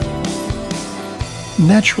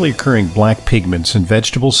Naturally occurring black pigments in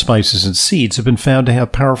vegetables, spices, and seeds have been found to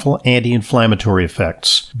have powerful anti-inflammatory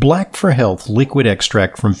effects. Black for Health liquid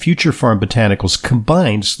extract from Future Farm Botanicals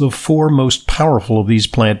combines the four most powerful of these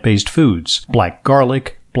plant-based foods: black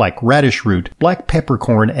garlic, black radish root, black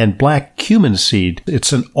peppercorn, and black cumin seed.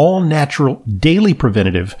 It's an all-natural daily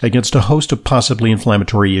preventative against a host of possibly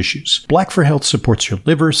inflammatory issues. Black for Health supports your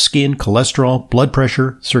liver, skin, cholesterol, blood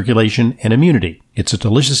pressure, circulation, and immunity. It's a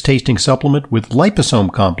delicious tasting supplement with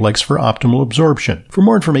liposome complex for optimal absorption. For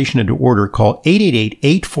more information and to order, call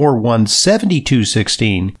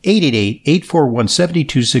 888-841-7216,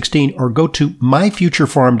 888-841-7216, or go to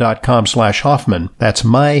myfuturefarm.com/Hoffman. That's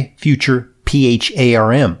myfuture,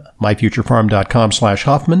 PHARM,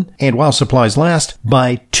 myfuturefarm.com/Hoffman. And while supplies last,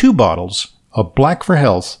 buy 2 bottles of Black for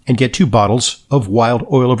Health and get 2 bottles of wild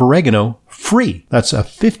oil of oregano free. That's a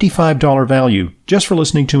 $55 value just for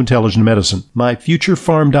listening to Intelligent Medicine.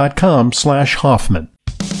 myfuturefarm.com/Hoffman.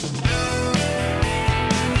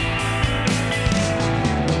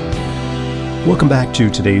 Welcome back to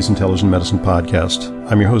today's Intelligent Medicine podcast.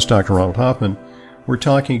 I'm your host, Dr. Ronald Hoffman. We're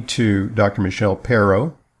talking to Dr. Michelle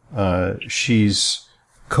Perro. She's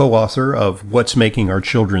co-author of What's Making Our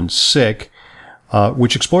Children Sick,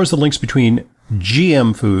 which explores the links between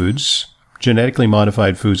GM foods, genetically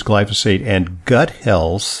modified foods, glyphosate, and gut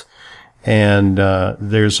health. And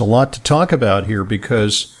there's a lot to talk about here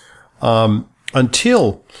because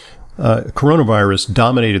until coronavirus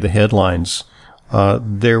dominated the headlines,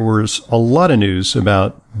 there was a lot of news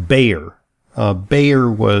about Bayer.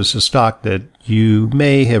 Bayer was a stock that you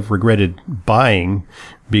may have regretted buying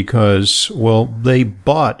because, well, they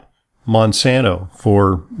bought Monsanto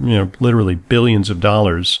for, literally billions of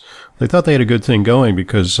dollars. They thought they had a good thing going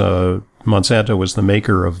because Monsanto was the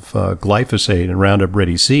maker of glyphosate and Roundup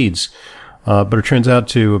Ready seeds. But it turns out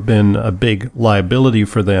to have been a big liability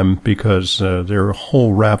for them because there are a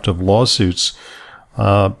whole raft of lawsuits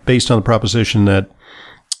based on the proposition that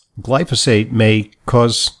glyphosate may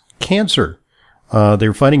cause cancer. They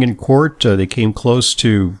were fighting in court. They came close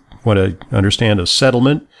to what I understand a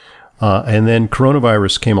settlement. And then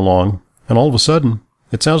coronavirus came along. And all of a sudden,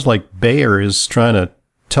 it sounds like Bayer is trying to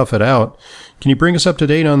tough it out. Can you bring us up to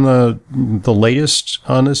date on the latest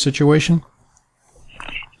on this situation?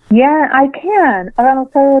 Yeah, I can.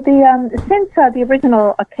 So since the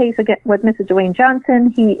original case with Mrs. Dwayne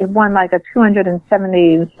Johnson, he won like a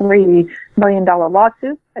 $273 million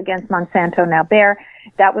lawsuit against Monsanto, now Bayer.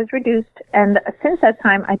 That was reduced. And since that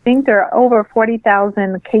time, I think there are over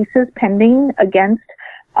 40,000 cases pending against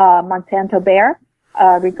Monsanto Bayer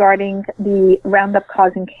regarding the Roundup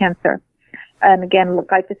causing cancer. And again,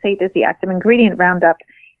 glyphosate is the active ingredient Roundup.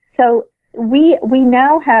 So we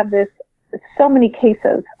now have so many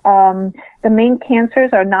cases. The main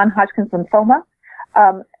cancers are non-Hodgkin's lymphoma.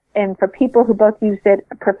 And for people who both used it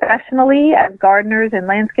professionally as gardeners and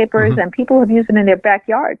landscapers and people who've used it in their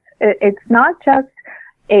backyards. It's not just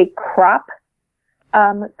a crop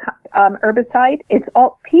herbicide. It's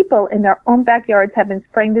all people in their own backyards have been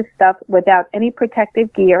spraying this stuff without any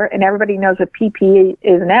protective gear. And everybody knows what PPE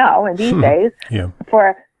is now and these days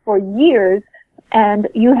for years. And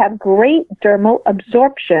you have great dermal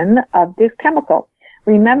absorption of this chemical.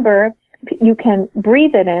 Remember, you can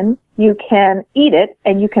breathe it in, you can eat it,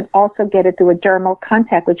 and you can also get it through a dermal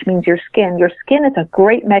contact, which means your skin. Your skin is a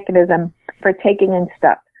great mechanism for taking in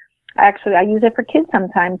stuff. Actually, I use it for kids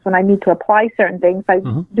sometimes when I need to apply certain things. I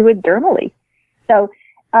do it dermally. So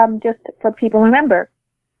just for people to remember.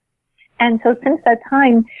 And so since that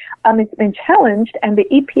time, it's been challenged, and the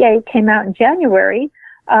EPA came out in January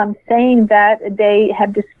saying that they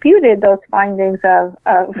have disputed those findings of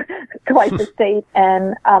glyphosate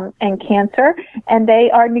and cancer, and they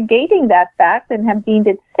are negating that fact and have deemed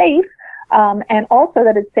it safe, and also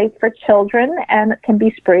that it's safe for children and can be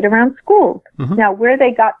sprayed around schools. Now, where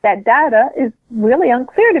they got that data is really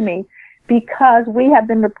unclear to me, because we have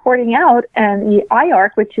been reporting out, and the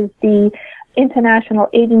IARC, which is the International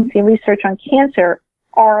Agency of Research on Cancer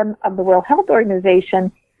arm of the World Health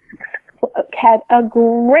Organization, had a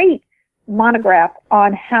great monograph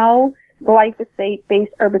on how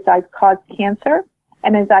glyphosate-based herbicides cause cancer.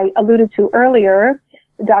 And as I alluded to earlier,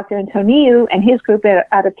 Dr. Antoniou and his group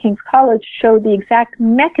out of King's College showed the exact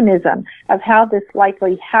mechanism of how this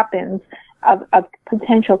likely happens of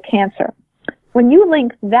potential cancer. When you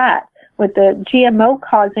link that with the GMO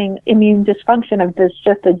causing immune dysfunction of this,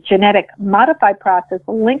 just a genetic modified process,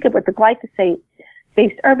 link it with the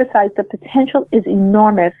glyphosate-based herbicides, the potential is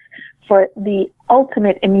enormous for the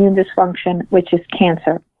ultimate immune dysfunction, which is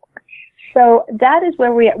cancer. So that is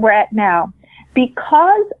where we're at now.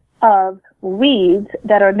 Because of weeds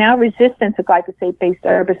that are now resistant to glyphosate-based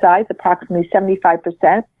herbicides, approximately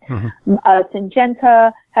 75%.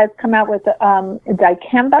 Syngenta has come out with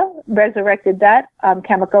dicamba, resurrected that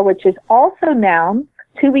chemical, which is also now,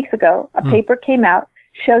 2 weeks ago, a paper came out,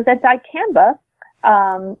 shows that dicamba,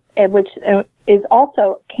 which is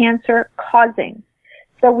also cancer-causing.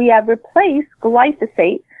 So we have replaced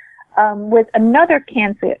glyphosate with another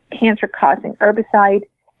cancer-causing herbicide,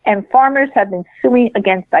 and farmers have been suing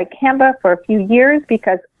against dicamba for a few years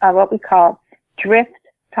because of what we call drift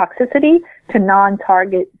toxicity to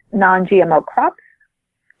non-target, non-GMO crops.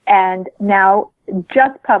 And now,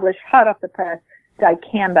 just published, hot off the press,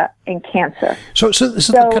 dicamba and cancer. So this is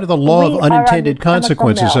kind of the law of unintended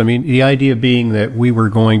consequences. I mean, the idea being that we were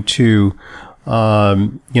going to,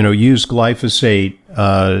 use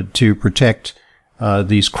glyphosate to protect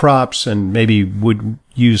these crops, and maybe would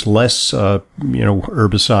use less,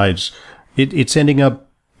 herbicides.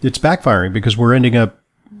 It's backfiring because we're ending up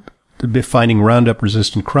finding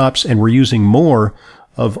Roundup-resistant crops, and we're using more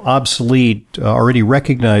of obsolete, already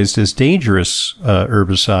recognized as dangerous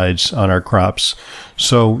herbicides on our crops.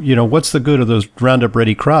 So, what's the good of those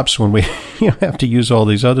Roundup-ready crops when we have to use all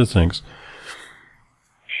these other things?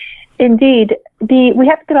 Indeed. We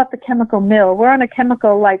have to get off the chemical mill. We're on a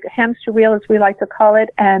chemical, like hamster wheel, as we like to call it,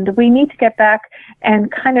 and we need to get back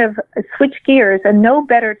and kind of switch gears, and no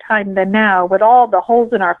better time than now, with all the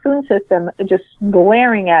holes in our food system just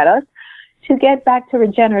glaring at us, to get back to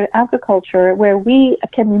regenerative agriculture, where we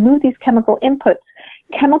can remove these chemical inputs.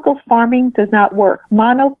 Chemical farming does not work.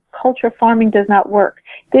 Monoculture farming does not work.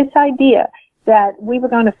 This idea that we were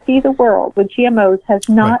going to feed the world with GMOs has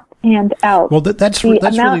not panned out. Well, that's really,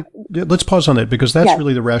 let's pause on that, because that's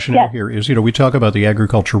really the rationale here is, we talk about the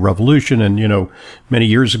agricultural revolution, and, many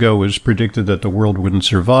years ago it was predicted that the world wouldn't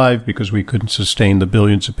survive because we couldn't sustain the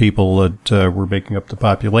billions of people that were making up the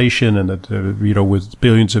population, and that, with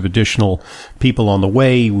billions of additional people on the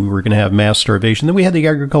way, we were going to have mass starvation. Then we had the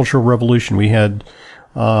agricultural revolution. We had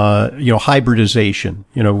hybridization,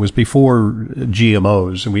 it was before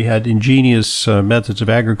GMOs, and we had ingenious methods of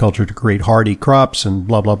agriculture to create hardy crops and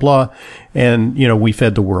blah, blah, blah. And, we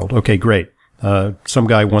fed the world. Okay, great. Some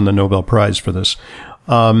guy won the Nobel Prize for this.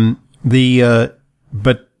 So the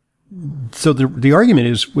argument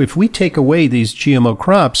is, if we take away these GMO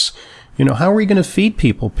crops, how are we going to feed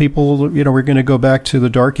people? People, we're going to go back to the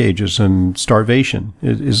dark ages and starvation.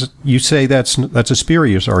 You say that's a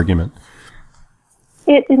spurious argument.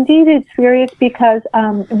 It indeed is serious, because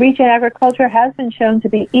regen agriculture has been shown to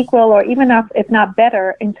be equal, or even if not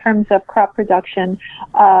better, in terms of crop production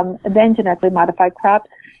than genetically modified crops.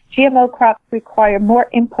 GMO crops require more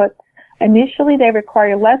inputs. Initially, they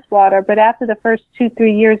require less water, but after the first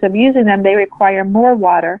 2-3 years of using them, they require more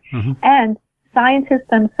water. And scientists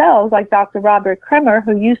themselves, like Dr. Robert Kremer,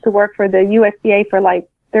 who used to work for the USDA for like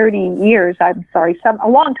 30 years, a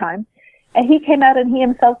long time, and he came out and he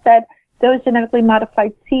himself said, those genetically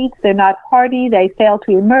modified seeds, they're not hardy, they fail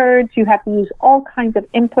to emerge. You have to use all kinds of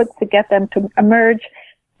inputs to get them to emerge.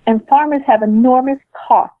 And farmers have enormous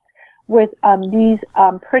costs with these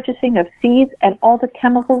purchasing of seeds and all the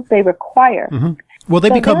chemicals they require. Well,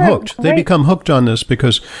 they become hooked. They become hooked on this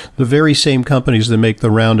because the very same companies that make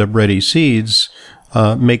the Roundup-ready seeds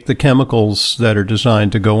make the chemicals that are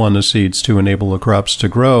designed to go on the seeds to enable the crops to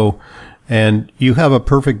grow. And you have a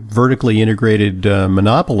perfect vertically integrated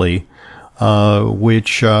monopoly,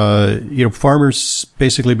 which farmers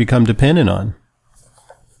basically become dependent on.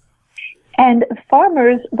 And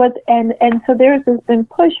farmers, so there's been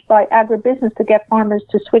push by agribusiness to get farmers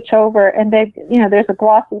to switch over, and there's a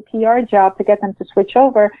glossy PR job to get them to switch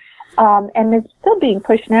over, and it's still being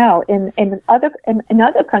pushed now in other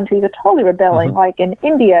countries. Are totally rebelling, like in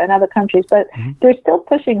India and other countries, but they're still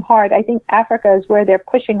pushing hard. I think Africa is where they're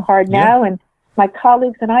pushing hard now, and my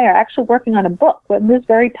colleagues and I are actually working on a book on this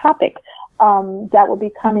very topic that will be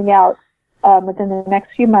coming out within the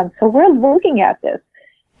next few months. So we're looking at this.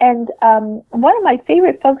 And one of my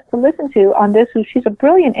favorite folks to listen to on this, she's a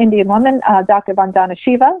brilliant Indian woman, Dr. Vandana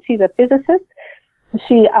Shiva. She's a physicist.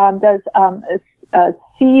 She does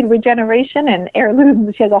seed regeneration and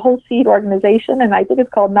heirloom. She has a whole seed organization, and I think it's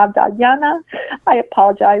called Navdadyana. I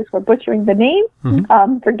apologize for butchering the name.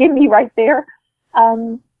 Forgive me right there.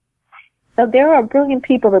 So there are brilliant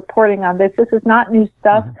people reporting on this. This is not new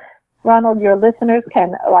stuff. Ronald, your listeners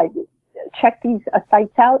can check these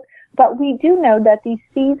sites out. But we do know that these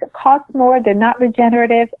seeds cost more, they're not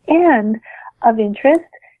regenerative, and of interest,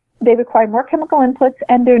 they require more chemical inputs,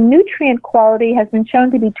 and their nutrient quality has been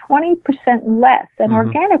shown to be 20% less than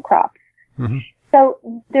organic crops. So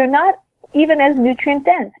they're not even as nutrient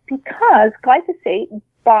dense because glyphosate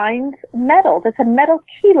binds metals. It's a metal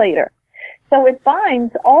chelator. So it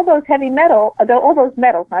binds all those all those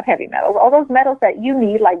metals that you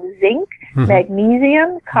need, like zinc,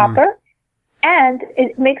 magnesium, copper, and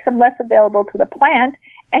it makes them less available to the plant,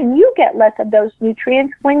 and you get less of those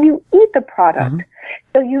nutrients when you eat the product.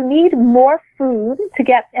 So you need more food to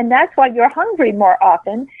get, and that's why you're hungry more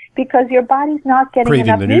often, because your body's not getting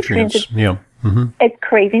enough nutrients. It's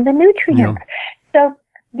craving the nutrients. So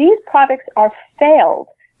these products are failed.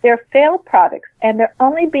 They're failed products, and they're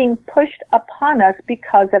only being pushed upon us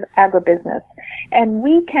because of agribusiness. And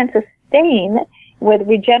we can sustain with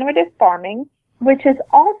regenerative farming, which is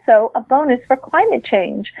also a bonus for climate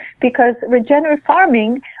change, because regenerative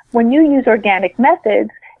farming, when you use organic methods,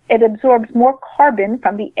 it absorbs more carbon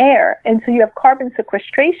from the air, and so you have carbon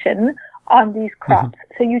sequestration on these crops.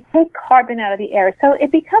 So you take carbon out of the air. So it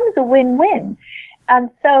becomes a win-win. And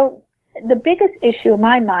so the biggest issue in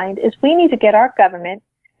my mind is we need to get our government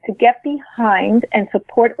to get behind and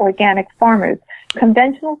support organic farmers.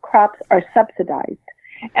 Conventional crops are subsidized.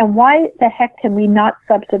 And why the heck can we not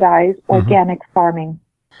subsidize organic farming?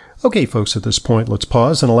 Okay, folks, at this point, let's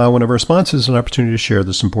pause and allow one of our sponsors an opportunity to share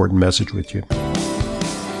this important message with you.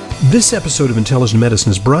 This episode of Intelligent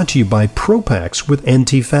Medicine is brought to you by ProPax with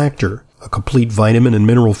NT Factor, a complete vitamin and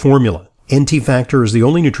mineral formula. NT Factor is the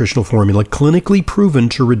only nutritional formula clinically proven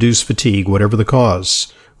to reduce fatigue, whatever the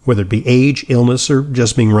cause, whether it be age, illness, or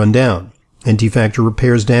just being run down. NT Factor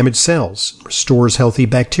repairs damaged cells, restores healthy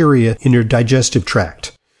bacteria in your digestive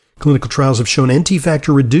tract. Clinical trials have shown NT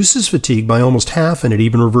Factor reduces fatigue by almost half, and it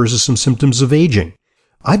even reverses some symptoms of aging.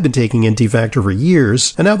 I've been taking NT Factor for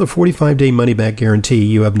years, and now the 45-day money-back guarantee,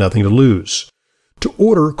 you have nothing to lose. To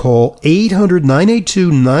order, call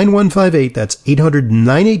 800-982-9158. That's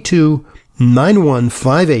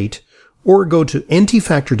 800-982-9158. Or go to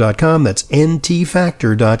ntfactor.com. That's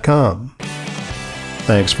ntfactor.com.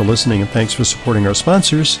 Thanks for listening, and thanks for supporting our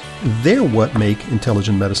sponsors. They're what make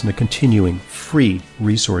Intelligent Medicine a continuing free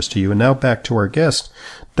resource to you. And now back to our guest,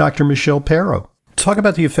 Dr. Michelle Pero. Talk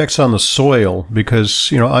about the effects on the soil,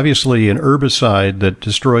 because, obviously an herbicide that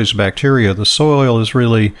destroys bacteria, the soil is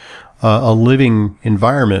really a living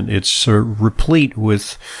environment. It's replete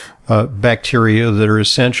with bacteria that are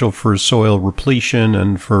essential for soil repletion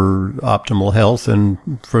and for optimal health and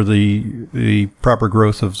for the proper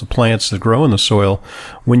growth of the plants that grow in the soil.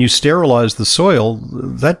 When you sterilize the soil,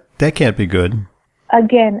 that can't be good.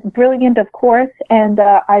 Again, brilliant, of course, and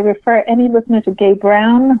I refer any listener to Gabe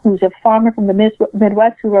Brown, who's a farmer from the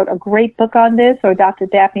Midwest, who wrote a great book on this, or Dr.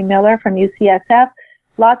 Daphne Miller from UCSF.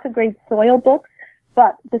 Lots of great soil books,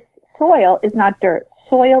 but the soil is not dirt.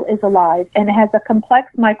 Soil is alive, and it has a complex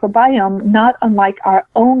microbiome, not unlike our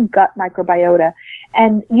own gut microbiota.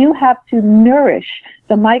 And you have to nourish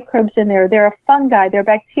the microbes in there. There are fungi, there are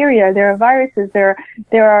bacteria, there are viruses, there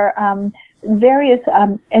are various,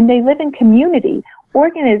 and they live in community.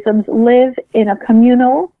 Organisms live in a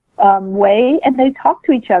communal way, and they talk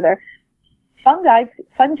to each other. Fungi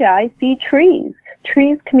feed trees.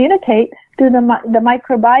 Trees communicate through the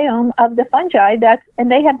microbiome of the fungi, and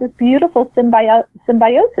they have this beautiful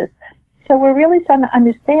symbiosis. So we're really starting to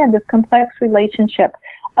understand this complex relationship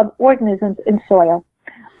of organisms in soil.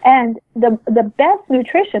 And the best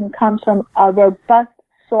nutrition comes from a robust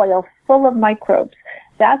soil full of microbes.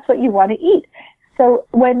 That's what you want to eat. So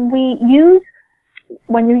when you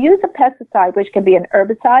use a pesticide, which can be an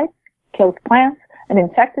herbicide, kills plants, an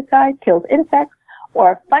insecticide, kills insects,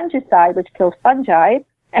 or a fungicide, which kills fungi,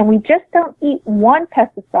 and we just don't eat one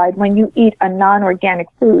pesticide when you eat a non-organic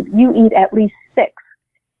food. You eat at least 6.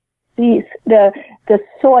 The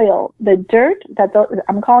soil, the dirt,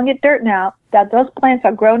 I'm calling it dirt now, that those plants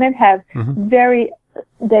are grown in have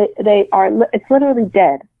it's literally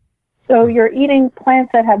dead. So you're eating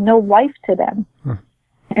plants that have no life to them.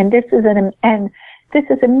 And this is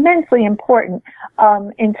immensely important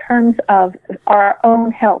in terms of our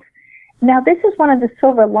own health. Now, this is one of the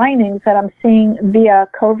silver linings that I'm seeing via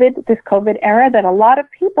this COVID era, that a lot of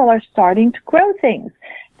people are starting to grow things.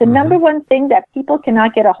 The number one thing that people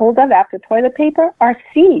cannot get a hold of after toilet paper are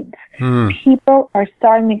seeds. People are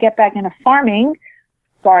starting to get back into farming,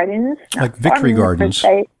 gardens. Like victory gardens.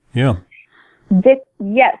 Yeah.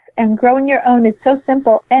 Yes, and growing your own is so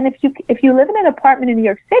simple. And if you live in an apartment in New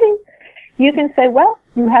York City, you can say, well,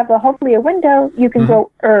 you have hopefully a window, you can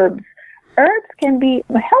grow herbs. Herbs can be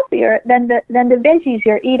healthier than the veggies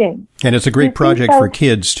you're eating. And it's a great project for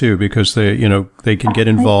kids too, because they can get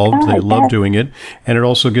involved. They love doing it, and it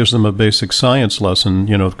also gives them a basic science lesson,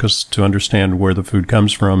 because to understand where the food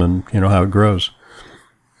comes from and how it grows.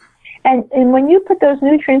 And when you put those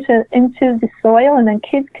nutrients into the soil, and then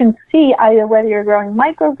kids can see either whether you're growing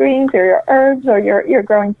microgreens or your herbs or you're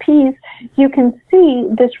growing peas, you can see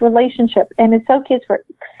this relationship. And it's so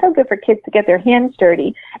good for kids to get their hands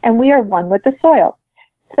dirty. And we are one with the soil.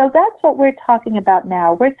 So that's what we're talking about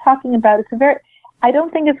now. We're talking about, I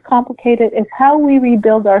don't think it's complicated. It's how we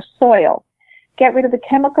rebuild our soil, get rid of the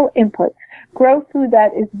chemical inputs, grow food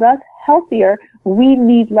that is thus healthier. We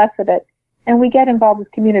need less of it. And we get involved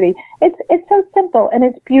with community. It's so simple and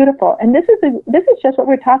it's beautiful. And this is just what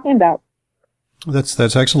we're talking about.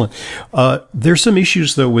 That's excellent. There's some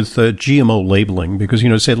issues though with GMO labeling because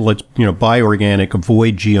it said let's buy organic,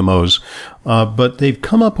 avoid GMOs, but they've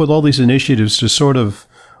come up with all these initiatives to sort of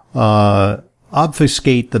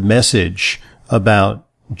obfuscate the message about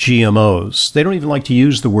GMOs. They don't even like to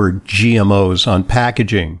use the word GMOs on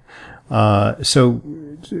packaging. So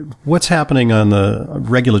what's happening on the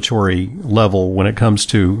regulatory level when it comes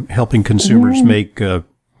to helping consumers make,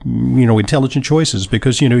 intelligent choices?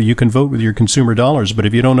 Because, you can vote with your consumer dollars, but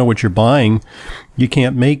if you don't know what you're buying, you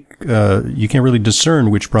can't really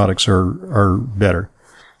discern which products are better.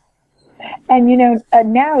 And,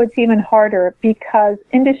 now it's even harder because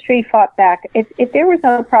industry fought back. If there was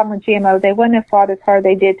no problem with GMO, they wouldn't have fought as hard as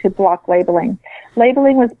they did to block labeling.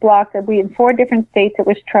 Labeling was blocked in 4 different states. It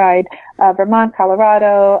was tried, Vermont,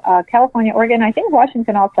 Colorado, California, Oregon, I think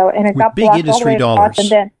Washington also, and it got blocked all the way across. And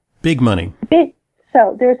then big money.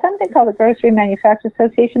 So there was something called the Grocery Manufacturers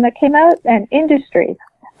Association that came out, and industry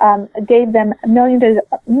gave them millions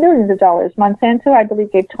of dollars. Monsanto, I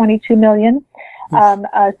believe, gave $22 million.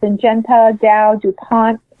 Syngenta, Dow,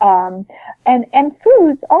 DuPont, and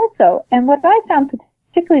foods also. And what I found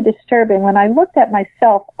particularly disturbing when I looked at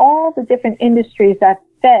myself, all the different industries that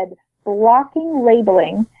fed blocking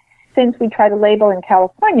labeling, since we tried to label in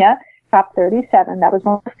California, Prop 37, that was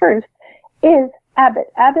one of the first, is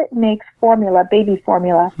Abbott. Abbott makes formula, baby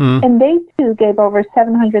formula, and they too gave over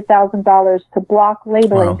 $700,000 to block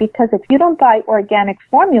labeling because if you don't buy organic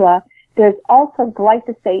formula, there's also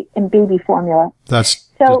glyphosate in baby formula. That's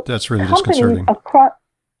really disconcerting.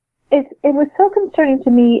 It was so concerning to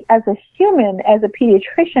me as a human, as a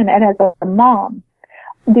pediatrician, and as a mom,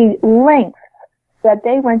 the lengths that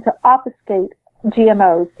they went to obfuscate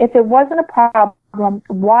GMOs. If it wasn't a problem,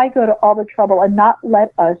 why go to all the trouble and not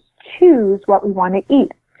let us choose what we want to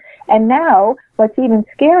eat? And now, what's even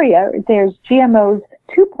scarier, there's GMOs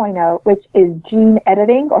 2.0, which is gene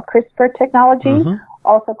editing or CRISPR technology,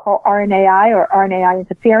 also called RNAi or RNAi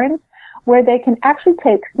interference, where they can actually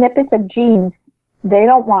take snippets of genes they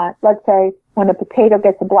don't want. Let's say when a potato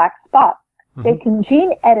gets a black spot, they can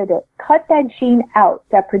gene edit it, cut that gene out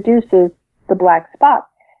that produces the black spot,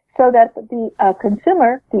 so that the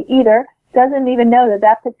consumer, the eater, doesn't even know that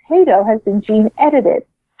that potato has been gene edited.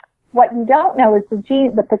 What you don't know is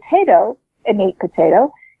the potato, innate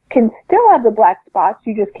potato, can still have the black spots,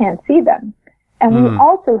 you just can't see them. And we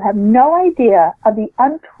also have no idea of the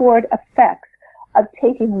untoward effects of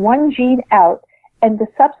taking one gene out and the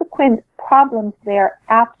subsequent problems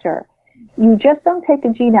thereafter. You just don't take a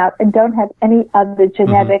gene out and don't have any of the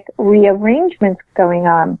genetic rearrangements going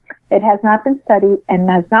on. It has not been studied and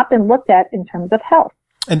has not been looked at in terms of health.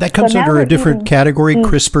 And that comes under a different category.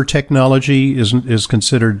 CRISPR technology is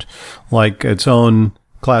considered like its own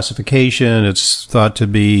classification. It's thought to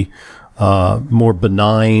be more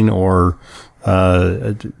benign or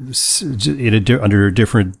under a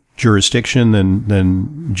different jurisdiction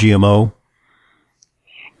than GMO.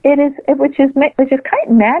 It is, which is quite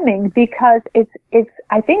maddening because it's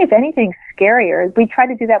I think if anything scarier. We try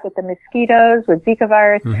to do that with the mosquitoes, with Zika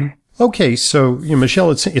virus. Okay, so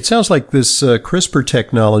Michelle, it sounds like this CRISPR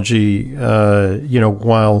technology,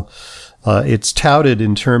 while it's touted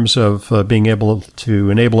in terms of being able to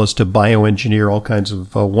enable us to bioengineer all kinds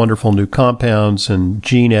of wonderful new compounds and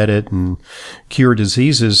gene edit and cure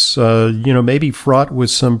diseases, maybe fraught with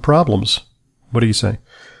some problems. What do you say?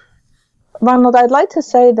 Ronald, I'd like to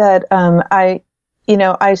say that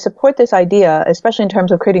I support this idea, especially in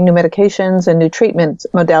terms of creating new medications and new treatment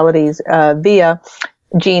modalities via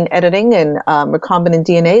gene editing and recombinant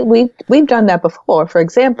DNA. We've done that before. For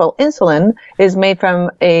example, insulin is made from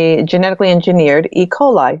a genetically engineered E.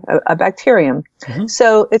 coli, a bacterium.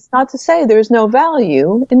 So it's not to say there's no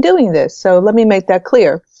value in doing this. So let me make that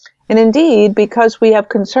clear. And indeed, because we have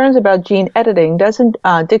concerns about gene editing doesn't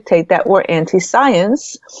dictate that we're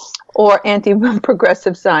anti-science or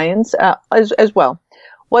anti-progressive science as well.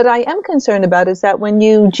 What I am concerned about is that when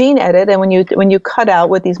you gene edit and when you cut out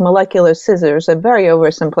with these molecular scissors, a very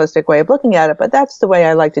oversimplistic way of looking at it, but that's the way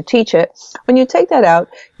I like to teach it. When you take that out,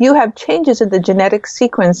 you have changes in the genetic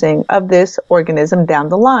sequencing of this organism down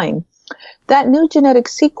the line. That new genetic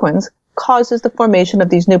sequence causes the formation of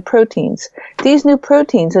these new proteins. These new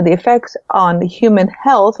proteins and the effects on human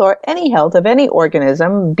health or any health of any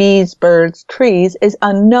organism, bees, birds, trees, is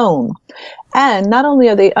unknown. And not only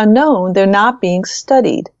are they unknown, they're not being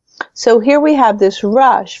studied. So here we have this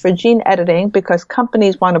rush for gene editing because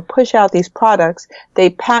companies want to push out these products.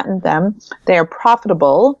 They patent them. They are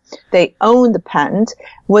profitable. They own the patent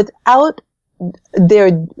without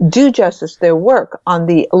their due justice, their work on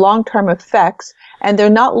the long-term effects, and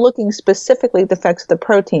they're not looking specifically at the effects of the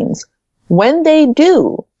proteins. When they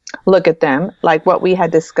do look at them, like what we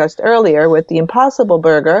had discussed earlier with the Impossible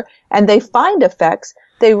Burger, and they find effects,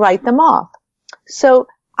 they write them off. So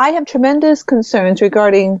I have tremendous concerns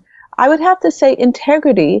regarding, I would have to say,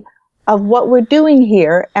 integrity of what we're doing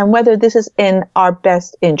here and whether this is in our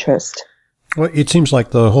best interest. Well, it seems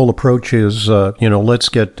like the whole approach is, let's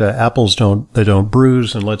get apples that don't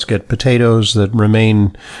bruise, and let's get potatoes that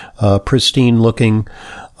remain pristine looking.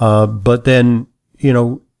 But then,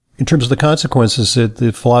 in terms of the consequences,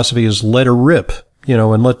 the philosophy is let her rip.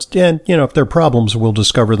 And if there are problems, we'll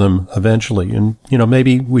discover them eventually. And,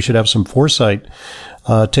 maybe we should have some foresight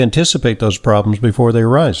to anticipate those problems before they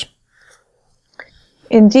arise.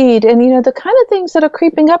 Indeed. And, the kind of things that are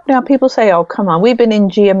creeping up now, people say, oh, come on, we've been in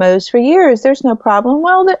GMOs for years. There's no problem.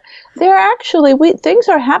 Well, they're actually, things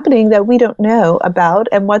are happening that we don't know about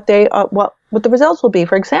and what they are, what the results will be.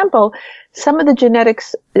 For example, some of the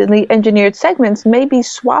genetics in the engineered segments may be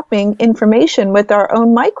swapping information with our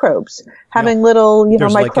own microbes, having little,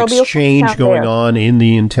 there's microbial like exchange going on in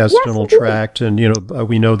the intestinal tract. And,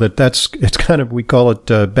 we know that it's kind of, we call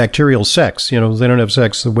it bacterial sex. They don't have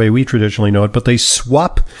sex the way we traditionally know it, but they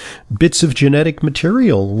swap bits of genetic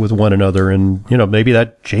material with one another. And, maybe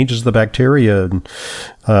that changes the bacteria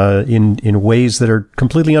in ways that are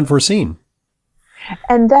completely unforeseen.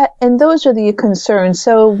 And those are the concerns.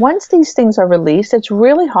 So once these things are released, it's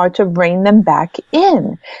really hard to rein them back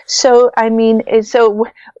in. So,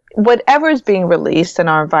 whatever is being released in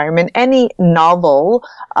our environment, any novel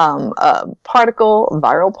particle,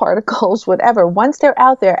 viral particles, whatever, once they're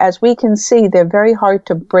out there, as we can see, they're very hard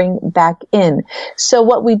to bring back in. So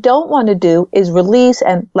what we don't want to do is release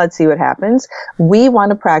and let's see what happens. We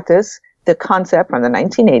want to practice the concept from the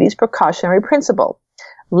 1980s, precautionary principle.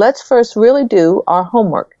 Let's first really do our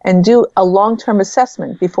homework and do a long-term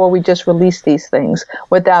assessment before we just release these things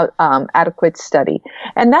without adequate study.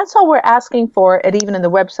 And that's all we're asking for, and even in the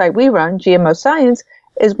website we run, GMO Science,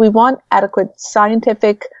 is we want adequate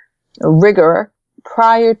scientific rigor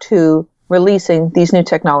prior to releasing these new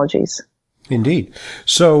technologies. Indeed.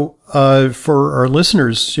 So for our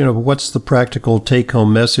listeners, what's the practical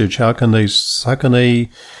take-home message? How can they,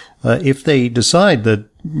 if they decide that,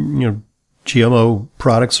 GMO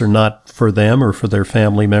products are not for them or for their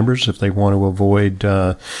family members, if they want to avoid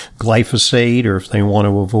glyphosate or if they want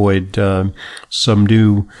to avoid some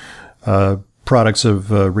new products of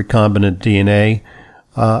recombinant DNA,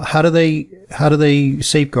 how do they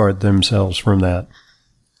safeguard themselves from that?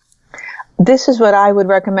 This is what I would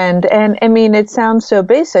recommend. And I mean, it sounds so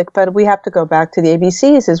basic, but we have to go back to the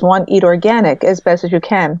ABCs. Is one, eat organic as best as you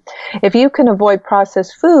can. If you can avoid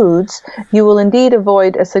processed foods, you will indeed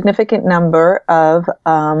avoid a significant number of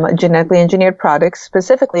genetically engineered products,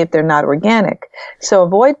 specifically if they're not organic. So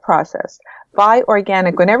avoid processed. Buy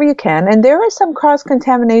organic whenever you can. And there is some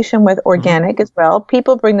cross-contamination with organic as well.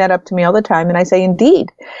 People bring that up to me all the time, and I say,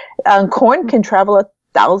 indeed, corn can travel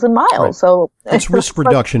 1,000 miles. Right. So it's risk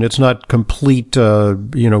reduction. It's not complete,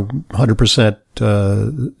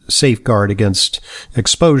 100% safeguard against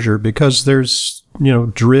exposure because there's,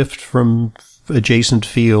 drift from adjacent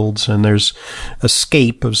fields and there's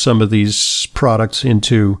escape of some of these products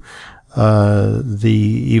into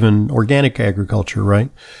the even organic agriculture,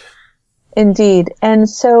 right? Indeed. And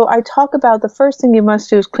so I talk about the first thing you must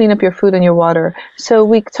do is clean up your food and your water. So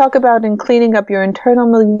we talk about in cleaning up your internal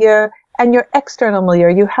milieu and your external milieu.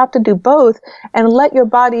 You have to do both and let your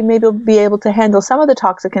body maybe be able to handle some of the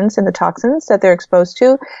toxicants and the toxins that they're exposed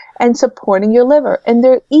to and supporting your liver. And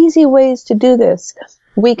there are easy ways to do this.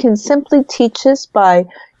 We can simply teach this by,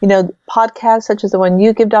 podcasts such as the one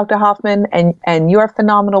you give, Dr. Hoffman, and your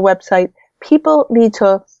phenomenal website. People need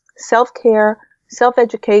to self-care,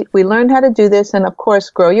 self-educate. We learn how to do this and, of course,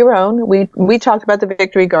 grow your own. We talked about the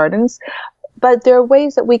Victory Gardens, but there are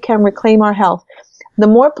ways that we can reclaim our health. The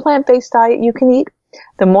more plant-based diet you can eat,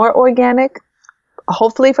 the more organic,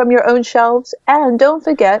 hopefully from your own shelves. And don't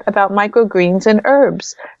forget about microgreens and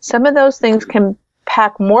herbs. Some of those things can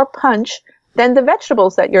pack more punch than the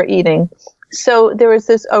vegetables that you're eating. So there is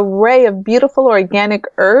this array of beautiful organic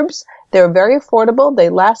herbs They're very affordable. They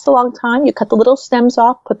last a long time. You cut the little stems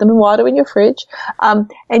off, put them in water in your fridge,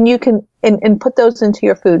 and you can and put those into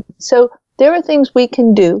your food. So there are things we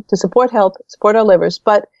can do to support health, support our livers,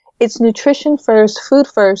 but it's nutrition first, food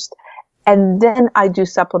first, and then I do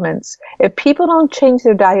supplements. If people don't change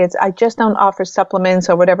their diets, I just don't offer supplements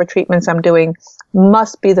or whatever treatments I'm doing.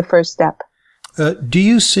 Must be the first step. Do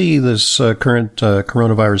you see this current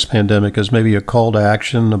coronavirus pandemic as maybe a call to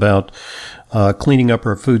action about cleaning up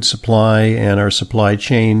our food supply and our supply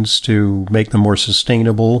chains to make them more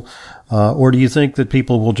sustainable? Or do you think that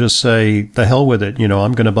people will just say, the hell with it,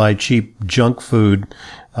 I'm going to buy cheap junk food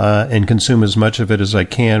and consume as much of it as I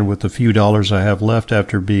can with the few dollars I have left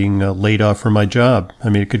after being laid off from my job? I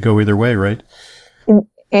mean, it could go either way, right?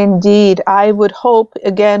 Indeed. I would hope,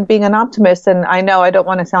 again, being an optimist, and I know I don't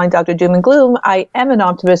want to sound like Dr. Doom and Gloom, I am an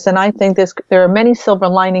optimist, and I think there are many silver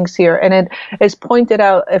linings here. And it is pointed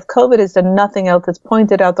out, if COVID has done nothing else, it's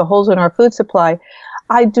pointed out the holes in our food supply.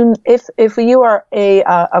 If you are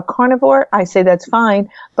a carnivore, I say that's fine.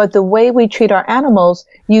 But the way we treat our animals,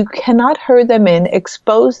 you cannot herd them in,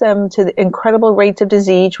 expose them to the incredible rates of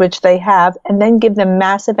disease, which they have, and then give them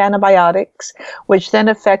massive antibiotics, which then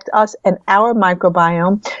affect us and our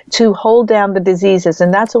microbiome to hold down the diseases.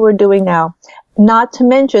 And that's what we're doing now. Not to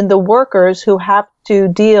mention the workers who have to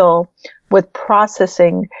deal with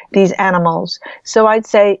processing these animals. So I'd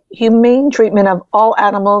say humane treatment of all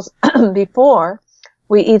animals before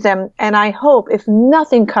we eat them. And I hope, if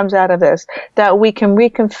nothing comes out of this, that we can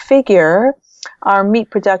reconfigure our meat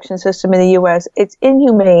production system in the U.S. It's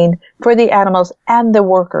inhumane for the animals and the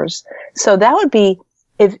workers. So that would be,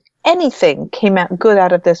 if anything came out good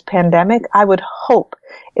out of this pandemic, I would hope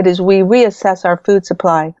it is we reassess our food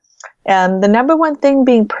supply. And the number one thing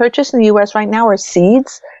being purchased in the U.S. right now are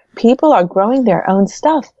seeds. People are growing their own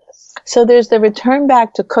stuff. So there's the return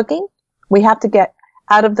back to cooking. We have to get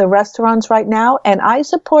out of the restaurants right now, and I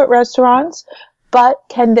support restaurants, but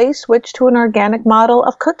can they switch to an organic model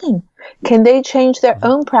of cooking? Can they change their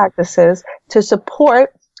own practices to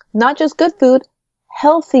support not just good food,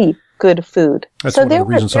 healthy good food? That's one of the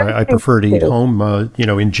reasons I prefer to eat home.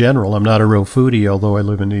 In general, I'm not a real foodie, although I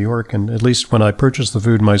live in New York, and at least when I purchase the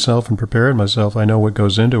food myself and prepare it myself, I know what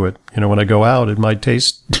goes into it. When I go out, it might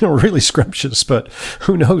taste really scrumptious, but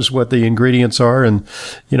who knows what the ingredients are, and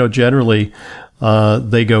generally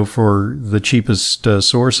they go for the cheapest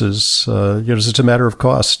sources. It's just a matter of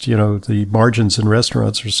cost. The margins in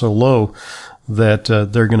restaurants are so low that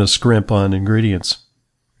they're going to scrimp on ingredients.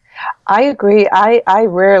 I agree. I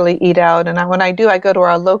rarely eat out, and when I do, I go to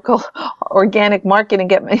our local organic market and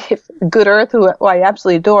get my Good Earth, who I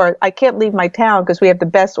absolutely adore. I can't leave my town because we have the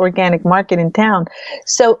best organic market in town.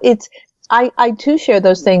 So I too share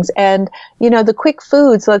those things. And, the quick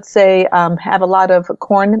foods, let's say, have a lot of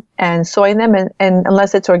corn and soy in them. And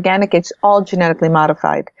unless it's organic, it's all genetically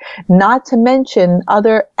modified. Not to mention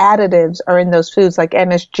other additives are in those foods like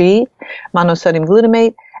MSG, monosodium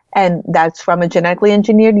glutamate, and that's from a genetically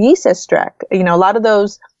engineered yeast extract. A lot of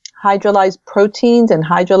those hydrolyzed proteins and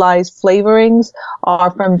hydrolyzed flavorings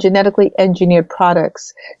are from genetically engineered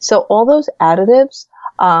products. So all those additives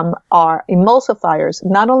are emulsifiers.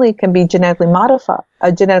 Not only can be genetically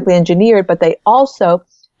engineered, but they also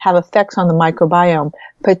have effects on the microbiome,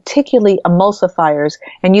 particularly emulsifiers.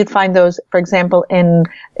 And you'd find those, for example, in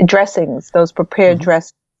dressings, those prepared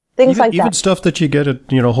dressings, things like that. Even stuff that you get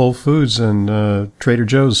at Whole Foods and Trader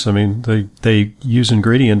Joe's. I mean, they use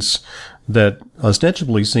ingredients that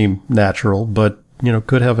ostensibly seem natural, but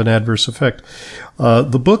could have an adverse effect.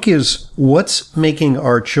 The book is What's Making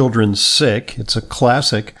Our Children Sick? It's a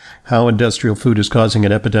classic, How Industrial Food is Causing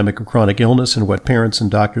an Epidemic of Chronic Illness and What Parents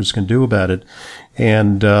and Doctors Can Do About It.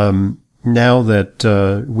 And now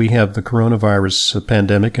that we have the coronavirus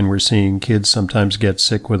pandemic and we're seeing kids sometimes get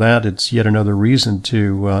sick with that, it's yet another reason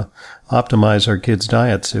to optimize our kids'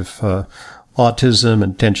 diets. If autism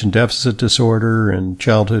and attention deficit disorder and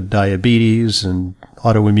childhood diabetes and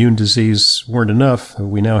autoimmune disease weren't enough,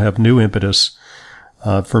 we now have new impetus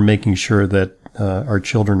for making sure that our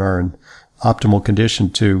children are in optimal condition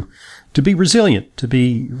to be resilient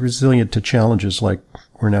to challenges like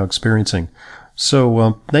we're now experiencing.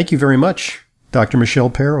 So thank you very much, Dr. Michelle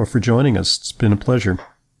Pero, for joining us. It's been a pleasure.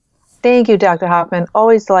 Thank you, Dr. Hoffman.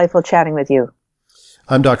 Always delightful chatting with you.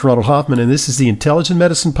 I'm Dr. Ronald Hoffman, and this is the Intelligent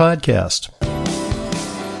Medicine Podcast.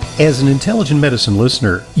 As an Intelligent Medicine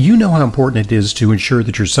listener, you know how important it is to ensure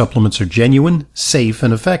that your supplements are genuine, safe,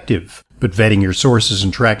 and effective. But vetting your sources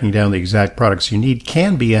and tracking down the exact products you need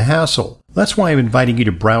can be a hassle. That's why I'm inviting you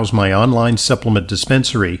to browse my online supplement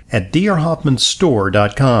dispensary at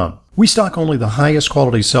drhoffmanstore.com. We stock only the highest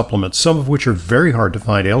quality supplements, some of which are very hard to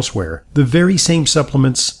find elsewhere. The very same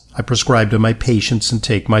supplements I prescribe to my patients and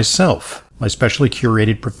take myself. My specially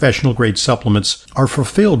curated professional-grade supplements are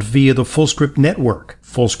fulfilled via the FullScript network.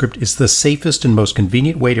 FullScript is the safest and most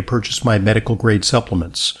convenient way to purchase my medical-grade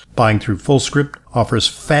supplements. Buying through FullScript offers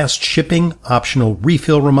fast shipping, optional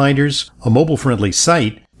refill reminders, a mobile-friendly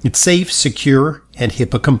site. It's safe, secure, and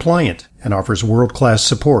HIPAA compliant, and offers world-class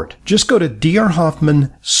support. Just go to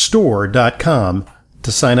drhoffmanstore.com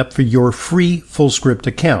to sign up for your free FullScript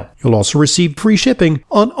account. You'll also receive free shipping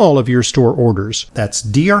on all of your store orders. That's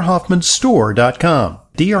drhoffmanstore.com.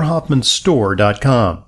 drhoffmanstore.com.